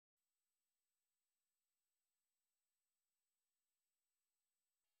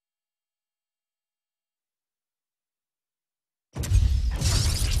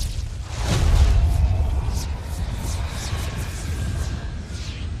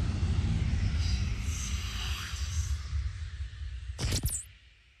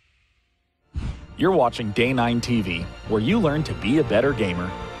You're watching Day 9 TV, where you learn to be a better gamer.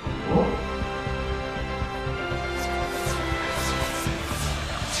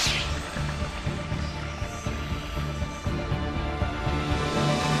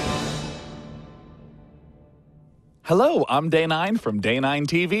 Hello, I'm Day 9 from Day 9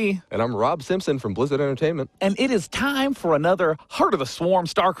 TV. And I'm Rob Simpson from Blizzard Entertainment. And it is time for another Heart of the Swarm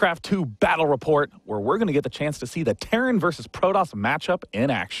StarCraft II battle report, where we're going to get the chance to see the Terran versus Protoss matchup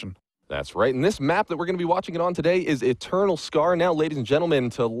in action. That's right, and this map that we're going to be watching it on today is Eternal Scar. Now, ladies and gentlemen,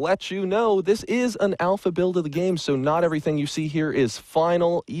 to let you know, this is an alpha build of the game, so not everything you see here is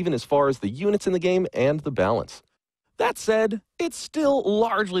final, even as far as the units in the game and the balance. That said, it's still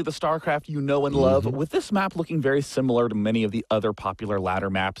largely the StarCraft you know and love, with this map looking very similar to many of the other popular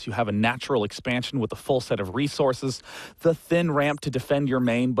ladder maps. You have a natural expansion with a full set of resources, the thin ramp to defend your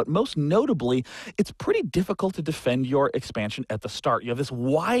main, but most notably, it's pretty difficult to defend your expansion at the start. You have this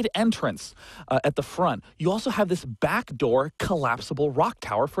wide entrance at the front. You also have this backdoor collapsible rock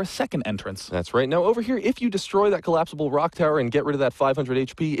tower for a second entrance. That's right. Now, over here, if you destroy that collapsible rock tower and get rid of that 500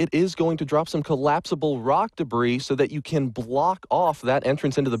 HP, it is going to drop some collapsible rock debris so that you can block off that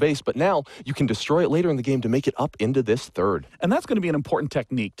entrance into the base, but now you can destroy it later in the game to make it up into this third. And that's going to be an important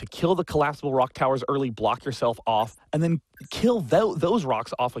technique, to kill the collapsible rock towers early, block yourself off, and then kill those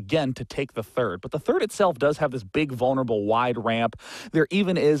rocks off again to take the third. But the third itself does have this big, vulnerable, wide ramp. There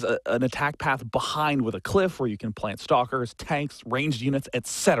even is an attack path behind with a cliff where you can plant stalkers, tanks, ranged units,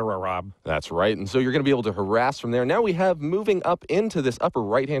 etc., Rob. That's right, and so you're going to be able to harass from there. Now we have, moving up into this upper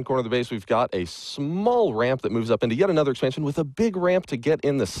right-hand corner of the base, we've got a small ramp that moves up into yet another expansion with a big ramp to get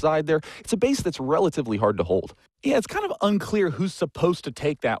in the side there. It's a base that's relatively hard to hold. Yeah, it's kind of unclear who's supposed to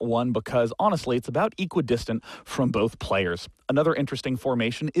take that one because, honestly, it's about equidistant from both players. Another interesting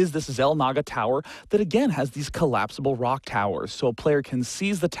formation is this Xel'Naga tower that, again, has these collapsible rock towers. So a player can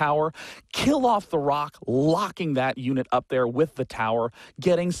seize the tower, kill off the rock, locking that unit up there with the tower,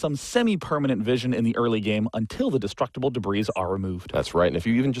 getting some semi-permanent vision in the early game until the destructible debris are removed. That's right, and if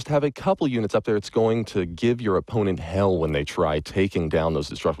you even just have a couple units up there, it's going to give your opponent hell when they try taking down those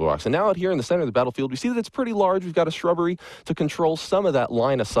destructible rocks. And now out here in the center of the battlefield, we see that it's pretty large. We've got a shrubbery to control some of that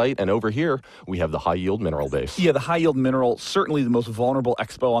line of sight, and over here, we have the high-yield mineral base. Yeah, the high-yield mineral, certainly the most vulnerable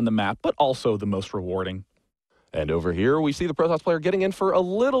expo on the map, but also the most rewarding. And over here, we see the Protoss player getting in for a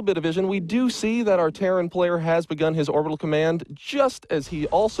little bit of vision. We do see that our Terran player has begun his orbital command just as he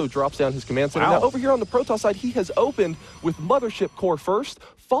also drops down his command center. Wow. Now, over here on the Protoss side, he has opened with Mothership Core first,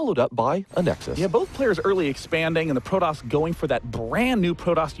 followed up by a Nexus. Yeah, both players early expanding, and the Protoss going for that brand new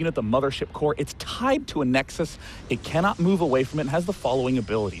Protoss unit, the Mothership Core. It's tied to a Nexus. It cannot move away from it and has the following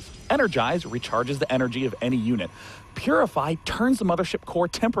abilities. Energize recharges the energy of any unit. Purify turns the Mothership Core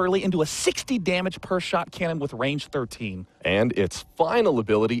temporarily into a 60 damage per shot cannon with range 13. And its final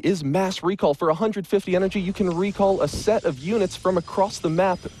ability is Mass Recall. For 150 energy, you can recall a set of units from across the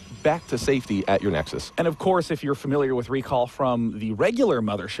map back to safety at your Nexus. And of course, if you're familiar with recall from the regular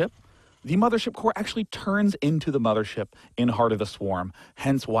Mothership, the Mothership Core actually turns into the Mothership in Heart of the Swarm,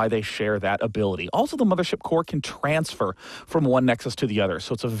 hence why they share that ability. Also, the Mothership Core can transfer from one Nexus to the other,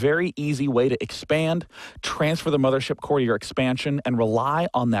 so it's a very easy way to expand, transfer the Mothership Core to your expansion, and rely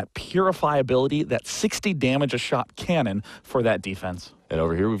on that Purify ability, that 60 damage a shot cannon for that defense. And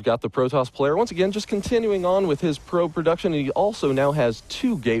over here, we've got the Protoss player, once again, just continuing on with his probe production. And he also now has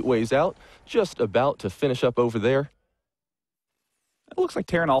 2 gateways out, just about to finish up over there. It looks like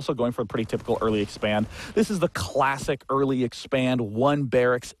Terran also going for a pretty typical early expand. This is the classic early expand, one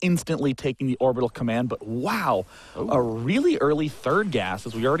barracks instantly taking the orbital command, but wow, a really early third gas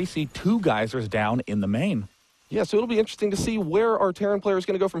as we already see 2 geysers down in the main. Yeah, so it'll be interesting to see where our Terran player is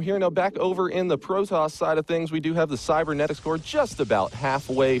going to go from here. Now, back over in the Protoss side of things, we do have the Cybernetics core just about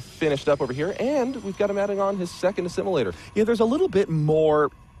halfway finished up over here, and we've got him adding on his second assimilator. Yeah, there's a little bit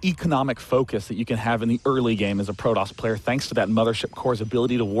more economic focus that you can have in the early game as a Protoss player thanks to that Mothership Core's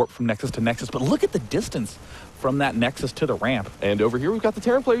ability to warp from Nexus to Nexus. But look at the distance from that Nexus to the ramp. And over here we've got the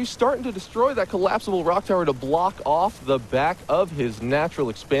Terran player who's starting to destroy that collapsible rock tower to block off the back of his natural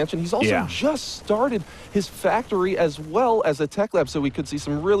expansion. He's also just started his factory as well as a tech lab, so we could see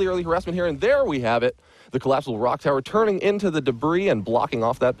some really early harassment here. And there we have it. The collapsible rock tower turning into the debris and blocking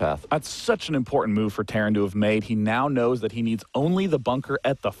off that path. That's such an important move for Terran to have made. He now knows that he needs only the bunker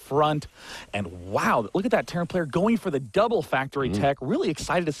at the front. And wow, look at that Terran player going for the double factory tech. Really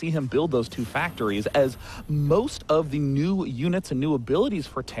excited to see him build those 2 factories, as most of the new units and new abilities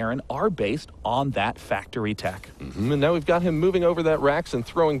for Terran are based on that factory tech. And now we've got him moving over that Rax and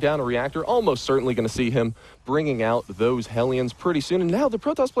throwing down a reactor. Almost certainly going to see him bringing out those Hellions pretty soon. And now the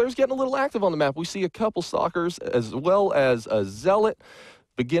Protoss player's getting a little active on the map. We see a couple Stalkers as well as a Zealot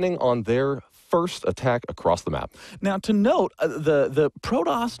beginning on their first attack across the map. Now, to note, the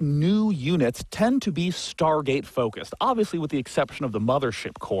Protoss new units tend to be Stargate focused, obviously with the exception of the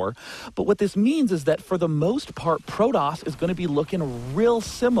mothership core. But what this means is that for the most part, Protoss is going to be looking real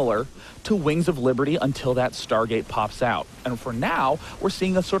similar to Wings of Liberty until that Stargate pops out. And for now, we're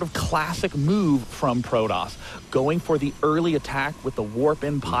seeing a sort of classic move from Protoss, going for the early attack with the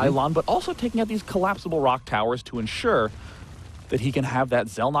warp-in pylon, but also taking out these collapsible rock towers to ensure that he can have that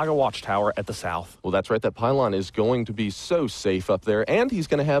Xel'Naga watchtower at the south. Well, that's right. That pylon is going to be so safe up there, and he's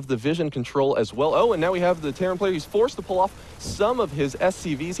going to have the vision control as well. Oh, and now we have the Terran player. He's forced to pull off some of his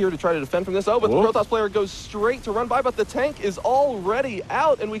SCVs here to try to defend from this. Oh, but the Protoss player goes straight to run by, but the tank is already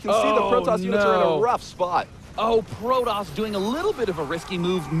out, and we can see the Protoss units are in a rough spot. Oh, Protoss doing a little bit of a risky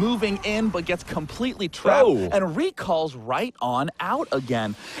move, moving in, but gets completely trapped and recalls right on out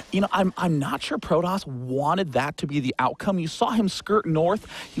again. You know, I'm not sure Protoss wanted that to be the outcome. You saw him skirt north.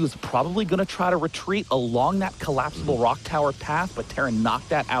 He was probably going to try to retreat along that collapsible rock tower path, but Terran knocked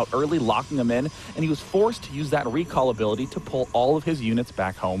that out early, locking him in, and he was forced to use that recall ability to pull all of his units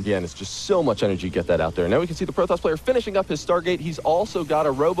back home. Yeah, and it's just so much energy to get that out there. Now we can see the Protoss player finishing up his Stargate. He's also got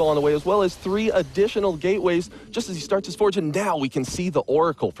a Robo on the way, as well as 3 additional gateways just as he starts his forge, and now we can see the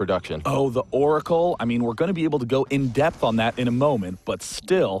Oracle production. Oh, the Oracle. I mean, we're going to be able to go in depth on that in a moment, but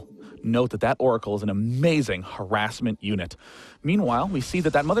still, note that that Oracle is an amazing harassment unit. Meanwhile, we see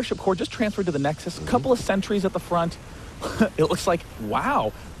that mothership core just transferred to the Nexus, a couple of sentries at the front. It looks like,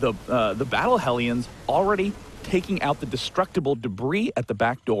 wow, the Battle Hellions already taking out the destructible debris at the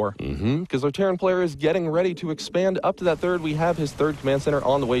back door. Because our Terran player is getting ready to expand up to that third. We have his third command center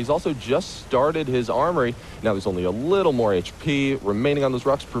on the way. He's also just started his armory. Now there's only a little more HP remaining on those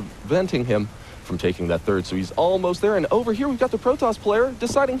rocks, preventing him from taking that third. So he's almost there. And over here, we've got the Protoss player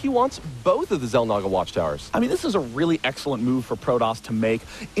deciding he wants both of the Xel'Naga watchtowers. I mean, this is a really excellent move for Protoss to make.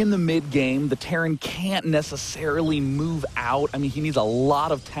 In the mid-game, the Terran can't necessarily move out. I mean, he needs a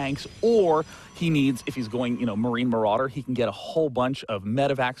lot of tanks, or he needs, if he's going, you know, Marine Marauder, he can get a whole bunch of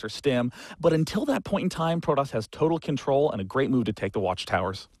Medivacs or Stim. But until that point in time, Protoss has total control and a great move to take the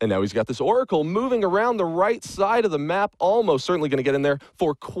watchtowers. And now he's got this Oracle moving around the right side of the map, almost certainly going to get in there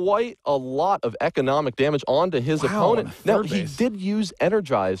for quite a lot of economic damage onto his opponent. Now, he did use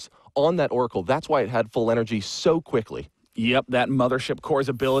Energize on that Oracle. That's why it had full energy so quickly. Yep, that mothership core's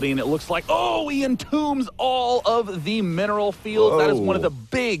ability, and it looks like, oh, he entombs all of the mineral fields. That is one of the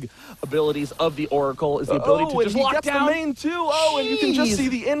big abilities of the Oracle, is the ability to just lock down. The main too. Oh, and you can just see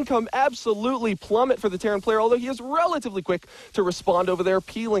the income absolutely plummet for the Terran player, although he is relatively quick to respond over there,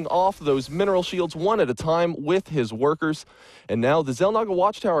 peeling off those mineral shields one at a time with his workers. And now the Xel'Naga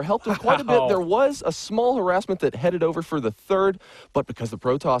watchtower helped him quite a bit. There was a small harassment that headed over for the third, but because the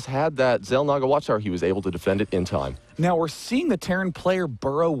Protoss had that Xel'Naga watchtower, he was able to defend it in time. Now we're seeing the Terran player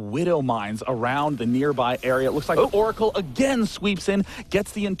burrow Widow Mines around the nearby area. It looks like the Oracle again sweeps in,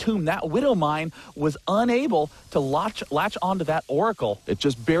 gets the Entomb. That Widow Mine was unable to latch onto that Oracle. It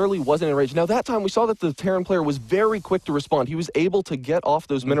just barely wasn't in range. Now that time we saw that the Terran player was very quick to respond. He was able to get off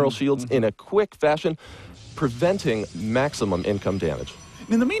those mineral shields in a quick fashion, preventing maximum income damage.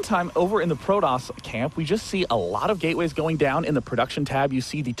 In the meantime, over in the Protoss camp, we just see a lot of gateways going down. In the production tab, you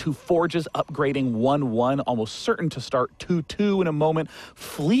see the 2 forges upgrading 1-1, almost certain to start 2-2 in a moment.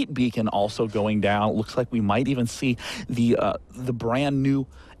 Fleet Beacon also going down. Looks like we might even see the brand new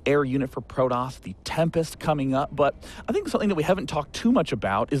air unit for Protoss, the Tempest, coming up. But I think something that we haven't talked too much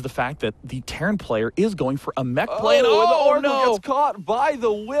about is the fact that the Terran player is going for a mech play. And the Oracle gets caught by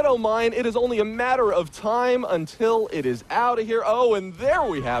the Widow Mine. It is only a matter of time until it is out of here. Oh, and there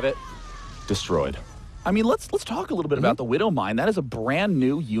we have it. Destroyed. I mean, let's talk a little bit about the Widow Mine. That is a brand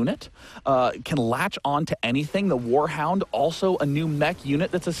new unit. Can latch on to anything. The Warhound, also a new mech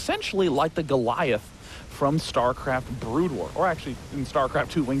unit that's essentially like the Goliath from StarCraft Brood War, or actually in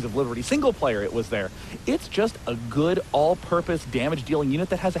StarCraft II Wings of Liberty single player it was there. It's just a good all-purpose damage-dealing unit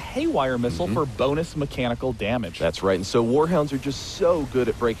that has a Haywire missile for bonus mechanical damage. That's right, and so Warhounds are just so good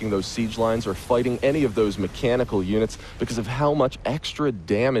at breaking those siege lines or fighting any of those mechanical units because of how much extra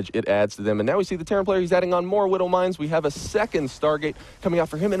damage it adds to them. And now we see the Terran player, he's adding on more Widow Mines. We have a second Stargate coming out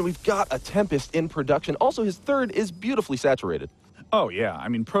for him, and we've got a Tempest in production. Also, his third is beautifully saturated. Oh, yeah. I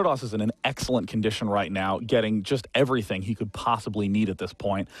mean, Protoss is in an excellent condition right now, getting just everything he could possibly need at this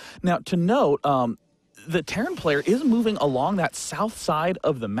point. Now, to note, the Terran player is moving along that south side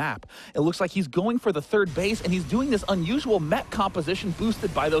of the map. It looks like he's going for the third base, and he's doing this unusual mech composition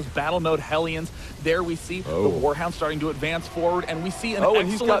boosted by those battle mode Hellions. There we see the Warhound starting to advance forward, and we see an excellent and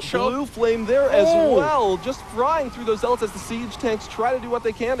he's got Blue Flame there as well, just frying through those zealots as the siege tanks try to do what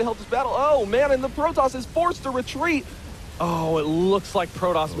they can to help this battle. Oh, man, and the Protoss is forced to retreat. Oh, it looks like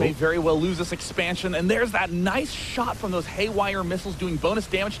Protoss may very well lose this expansion, and there's that nice shot from those haywire missiles doing bonus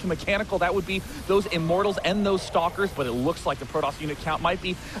damage to mechanical. That would be those Immortals and those Stalkers, but it looks like the Protoss unit count might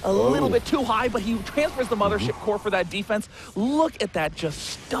be a little bit too high, but he transfers the Mothership Core for that defense. Look at that just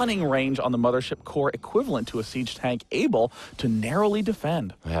stunning range on the Mothership Core, equivalent to a siege tank able to narrowly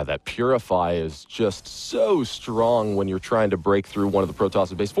defend. Yeah, that Purify is just so strong when you're trying to break through one of the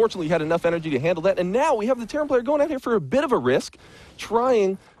Protoss base. Fortunately, he had enough energy to handle that, and now we have the Terran player going out here for a bit of a risk,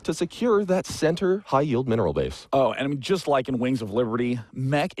 trying to secure that center high-yield mineral base. Oh, and I mean, just like in Wings of Liberty,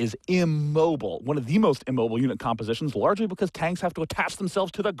 Mech is immobile. One of the most immobile unit compositions, largely because tanks have to attach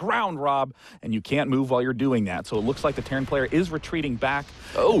themselves to the ground, Rob, and you can't move while you're doing that. So it looks like the Terran player is retreating back.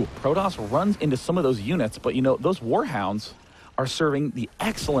 Oh, Protoss runs into some of those units, but you know, those Warhounds are serving the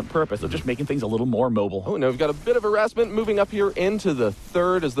excellent purpose of just making things a little more mobile. Oh, now we've got a bit of harassment moving up here into the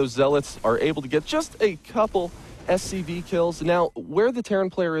third as those Zealots are able to get just a couple SCV kills. Now, where the Terran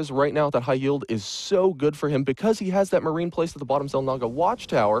player is right now at that high yield is so good for him because he has that Marine placed at the bottom Zelnaga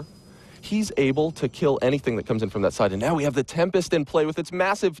watchtower. He's able to kill anything that comes in from that side. And now we have the Tempest in play with its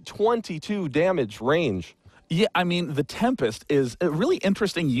massive 22 damage range. Yeah, I mean, the Tempest is a really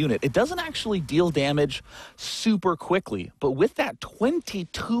interesting unit. It doesn't actually deal damage super quickly, but with that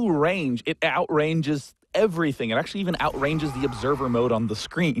 22 range, it outranges everything. It actually even outranges the observer mode on the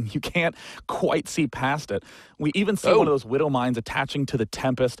screen. You can't quite see past it. We even see one of those Widow Mines attaching to the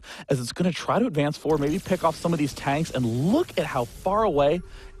Tempest as it's going to try to advance forward, maybe pick off some of these tanks, and look at how far away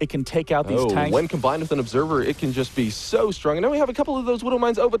it can take out these tanks. When combined with an observer, it can just be so strong. And now we have a couple of those Widow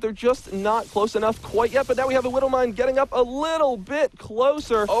Mines. Oh, but they're just not close enough quite yet. But now we have a Widow Mine getting up a little bit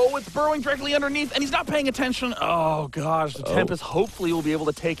closer. Oh, it's burrowing directly underneath, and he's not paying attention. Oh, gosh. The Tempest hopefully will be able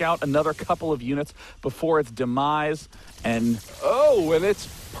to take out another couple of units before its demise. And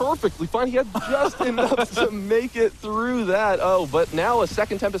it's perfectly fine. He had just enough to make it through that. Oh, but now a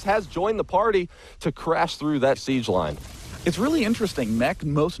second Tempest has joined the party to crash through that siege line. It's really interesting. Mech,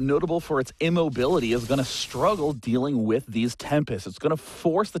 most notable for its immobility, is going to struggle dealing with these Tempests. It's going to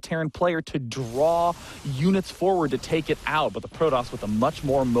force the Terran player to draw units forward to take it out, but the Protoss with a much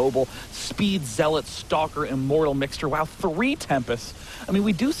more mobile speed, Zealot, Stalker, Immortal mixture. Wow, 3 Tempests. I mean,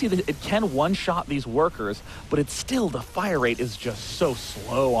 we do see that it can one-shot these workers, but it's still, the fire rate is just so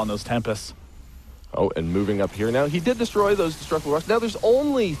slow on those Tempests. Oh, and moving up here now, he did destroy those destructible rocks. Now there's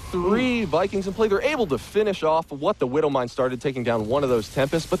only 3 Vikings in play. They're able to finish off what the Widow Mine started, taking down one of those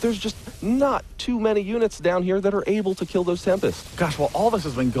Tempests, but there's just not too many units down here that are able to kill those Tempests. Gosh, while all this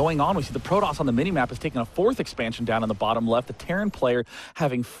has been going on, we see the Protoss on the minimap is taking a 4th expansion down in the bottom left, the Terran player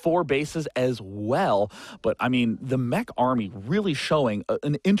having 4 bases as well. But, I mean, the Mech army really showing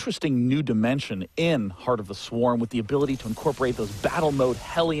an interesting new dimension in Heart of the Swarm with the ability to incorporate those battle mode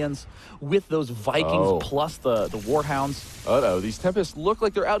Hellions with those Vikings plus the Warhounds. Oh no, these Tempests look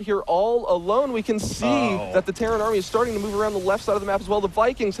like they're out here all alone. We can see that the Terran army is starting to move around the left side of the map as well. The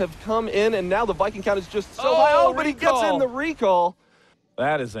Vikings have come in, and now the Viking count is just so high. Oh, but he gets in the recall.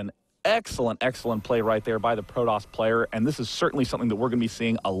 That is an excellent, excellent play right there by the Protoss player, and this is certainly something that we're going to be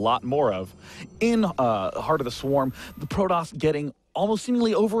seeing a lot more of in Heart of the Swarm. The Protoss getting almost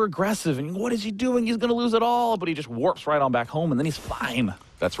seemingly over-aggressive, and what is he doing? He's going to lose it all, but he just warps right on back home, and then he's fine.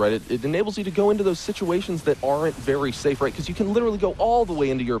 That's right. It enables you to go into those situations that aren't very safe, right? Because you can literally go all the way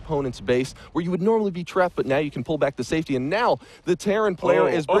into your opponent's base where you would normally be trapped, but now you can pull back to safety. And now the Terran player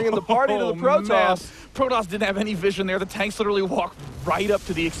is bringing the party to the Protoss. Man. Protoss didn't have any vision there. The tanks literally walked right up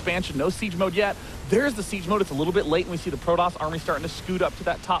to the expansion. No siege mode yet. There's the siege mode. It's a little bit late, and we see the Protoss army starting to scoot up to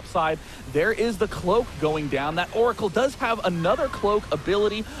that top side. There is the cloak going down. That Oracle does have another cloak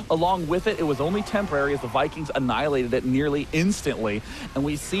ability along with it. It was only temporary as the Vikings annihilated it nearly instantly. And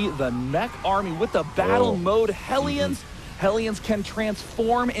we see the Mech army with the battle mode Hellions. Hellions can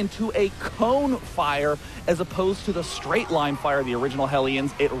transform into a cone fire as opposed to the straight line fire of the original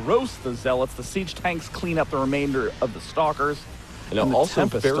Hellions. It roasts the Zealots. The siege tanks clean up the remainder of the Stalkers. And also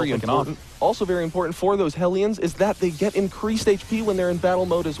very important for those Hellions is that they get increased HP when they're in battle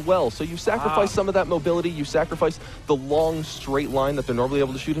mode as well. So you sacrifice some of that mobility, you sacrifice the long straight line that they're normally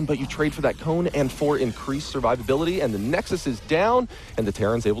able to shoot in, but you trade for that cone and for increased survivability, and the Nexus is down, and the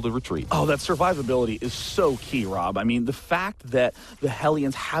Terran's able to retreat. Oh, that survivability is so key, Rob. I mean, the fact that the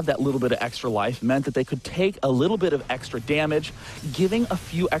Hellions have that little bit of extra life meant that they could take a little bit of extra damage, giving a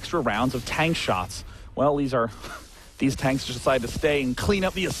few extra rounds of tank shots. Well, these tanks just decided to stay and clean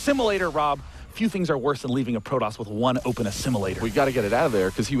up the assimilator, Rob, few things are worse than leaving a Protoss with one open assimilator. We got to get it out of there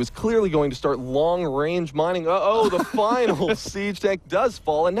because he was clearly going to start long-range mining. The final siege tank does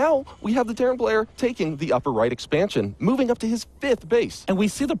fall, and now we have the Terran player taking the upper right expansion, moving up to his 5th base. And we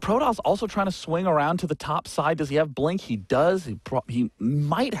see the Protoss also trying to swing around to the top side. Does he have blink? He does. He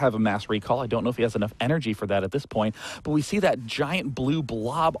might have a mass recall. I don't know if he has enough energy for that at this point, but we see that giant blue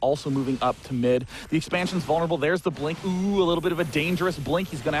blob also moving up to mid. The expansion's vulnerable. There's the blink. Ooh, a little bit of a dangerous blink.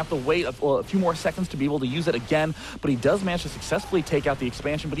 He's going to have to wait a few more seconds to be able to use it again, but he does manage to successfully take out the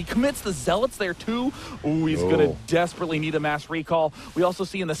expansion, but he commits the Zealots there too. Ooh, he's going to desperately need a mass recall. We also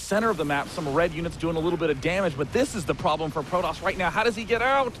see in the center of the map some red units doing a little bit of damage, but this is the problem for Protoss right now. How does he get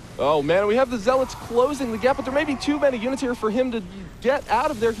out? Oh man, we have the Zealots closing the gap, but there may be too many units here for him to get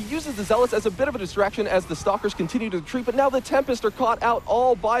out of there. He uses the Zealots as a bit of a distraction as the Stalkers continue to retreat, but now the Tempest are caught out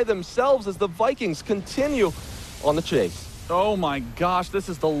all by themselves as the Vikings continue on the chase. Oh my gosh, this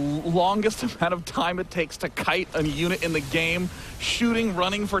is the longest amount of time it takes to kite a unit in the game. Shooting,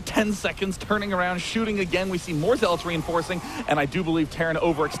 running for 10 seconds, turning around, shooting again. We see more Zealots reinforcing, and I do believe Terran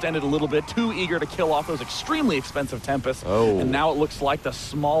overextended a little bit, too eager to kill off those extremely expensive Tempests. And now it looks like the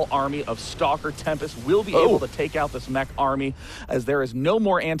small army of Stalker Tempests will be able to take out this mech army, as there is no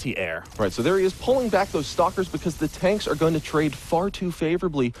more anti-air. Right, so there he is pulling back those Stalkers because the tanks are going to trade far too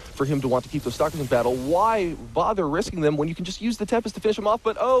favorably for him to want to keep those Stalkers in battle. Why bother risking them when you can just use the Tempest to finish them off?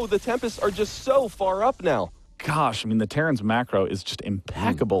 But the Tempests are just so far up now. Gosh, I mean, the Terran's macro is just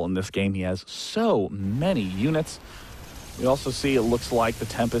impeccable in this game. He has so many units. We also see it looks like the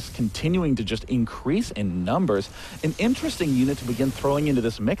Tempest continuing to just increase in numbers. An interesting unit to begin throwing into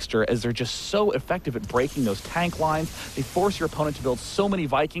this mixture, as they're just so effective at breaking those tank lines. They force your opponent to build so many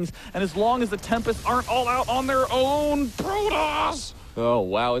Vikings, and as long as the Tempests aren't all out on their own, Protoss! Oh,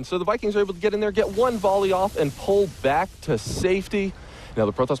 wow. And so the Vikings are able to get in there, get one volley off, and pull back to safety. Now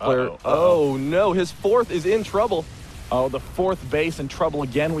the Protoss player, oh no, his 4th is in trouble. Oh, the 4th base in trouble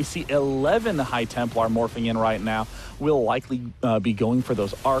again. We see 11 High Templar morphing in right now. We'll likely be going for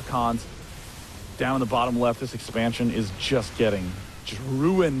those Archons. Down in the bottom left, this expansion is just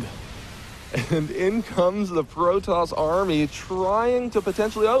ruined. And in comes the Protoss army trying to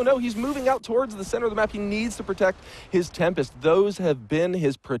potentially, oh no, he's moving out towards the center of the map. He needs to protect his Tempest. Those have been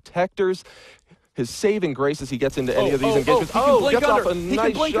his protectors. His saving grace as he gets into any of these engagements. He can blink gets under. Off a He nice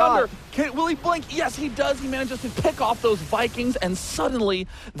can blink shot. under. Will he blink? Yes, he does. He manages to pick off those Vikings, and suddenly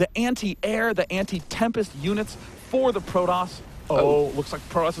the anti-air, the anti-Tempest units for the Protoss. Looks like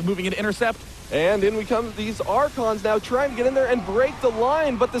Protoss is moving into intercept. And in we come, these Archons now trying to get in there and break the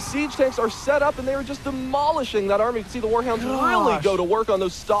line, but the siege tanks are set up and they are just demolishing that army. You can see the Warhounds really go to work on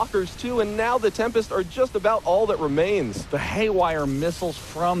those Stalkers too, and now the Tempest are just about all that remains. The haywire missiles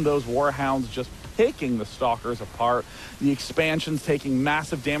from those Warhounds just picking the Stalkers apart. The expansion's taking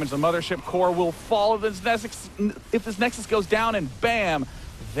massive damage. The mothership core will fall if this Nexus goes down, and bam,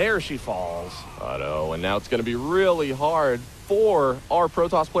 there she falls. I know, and now it's going to be really hard for our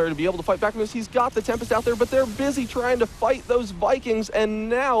Protoss player to be able to fight back because he's got the Tempest out there, but they're busy trying to fight those Vikings, and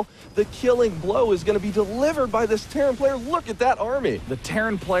now the killing blow is going to be delivered by this Terran player. Look at that army. The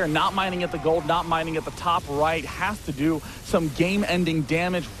Terran player not mining at the gold, not mining at the top right, has to do some game-ending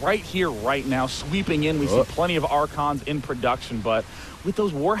damage right here, right now. Sweeping in, we see plenty of Archons in production, but with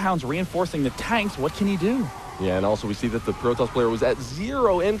those Warhounds reinforcing the tanks, what can he do? Yeah, and also we see that the Protoss player was at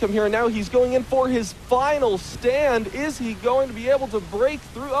 0 income here, and now he's going in for his final stand. Is he going to be able to break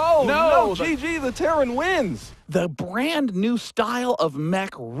through? Oh, no, GG, the Terran wins. The brand new style of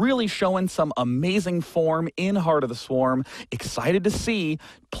mech really showing some amazing form in Heart of the Swarm. Excited to see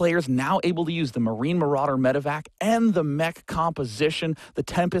players now able to use the Marine Marauder medevac and the mech composition. The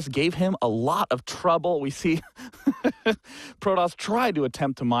Tempest gave him a lot of trouble. We see Protoss tried to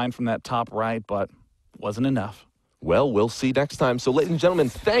attempt to mine from that top right, but wasn't enough. Well, we'll see next time. So, ladies and gentlemen,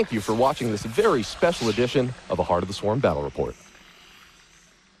 thank you for watching this very special edition of a Heart of the Swarm Battle Report.